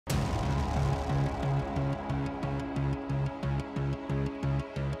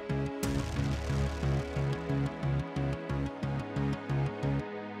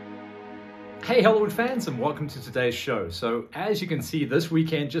Hey Hollywood fans, and welcome to today's show. So as you can see, this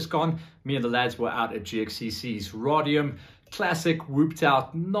weekend just gone, me and the lads were out at GXCC's Radium. Classic, whooped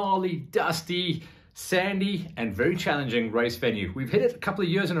out, gnarly, dusty, sandy, and very challenging race venue. We've hit it a couple of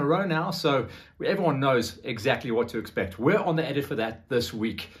years in a row now, so everyone knows exactly what to expect. We're on the edit for that this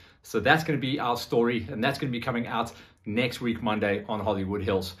week. So that's going to be our story, and that's going to be coming out next week, Monday, on Hollywood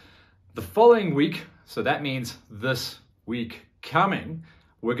Hills. The following week, so that means this week coming,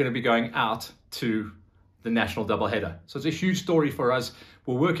 we're going to be going out to the national doubleheader. So it's a huge story for us.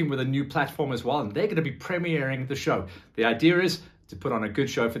 We're working with a new platform as well, and they're going to be premiering the show. The idea is to put on a good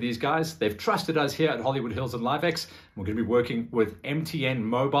show for these guys. They've trusted us here at Hollywood Hills and LiveX. We're going to be working with MTN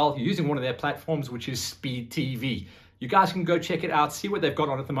Mobile using one of their platforms, which is Speed TV. You guys can go check it out, see what they've got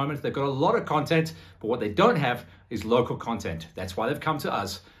on at the moment. They've got a lot of content, but what they don't have is local content. That's why they've come to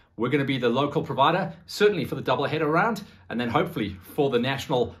us. We're going to be the local provider, certainly for the doubleheader round, and then hopefully for the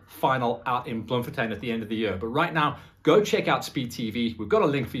national final out in Bloemfontein at the end of the year. But right now, go check out Speed TV. We've got a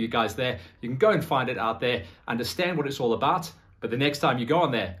link for you guys there. You can go and find it out there, understand what it's all about. But the next time you go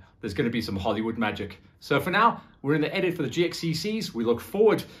on there, there's going to be some Hollywood magic. So for now, we're in the edit for the GXCCs. We look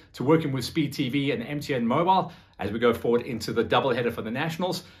forward to working with Speed TV and MTN Mobile as we go forward into the doubleheader for the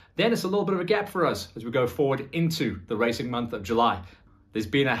nationals. Then it's a little bit of a gap for us as we go forward into the racing month of July. There's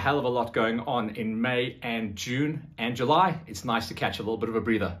been a hell of a lot going on in May and June and July. It's nice to catch a little bit of a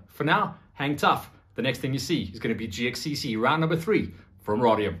breather. For now, hang tough. The next thing you see is going to be GXCC round number 3 from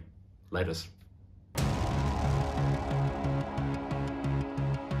Radium. Laters.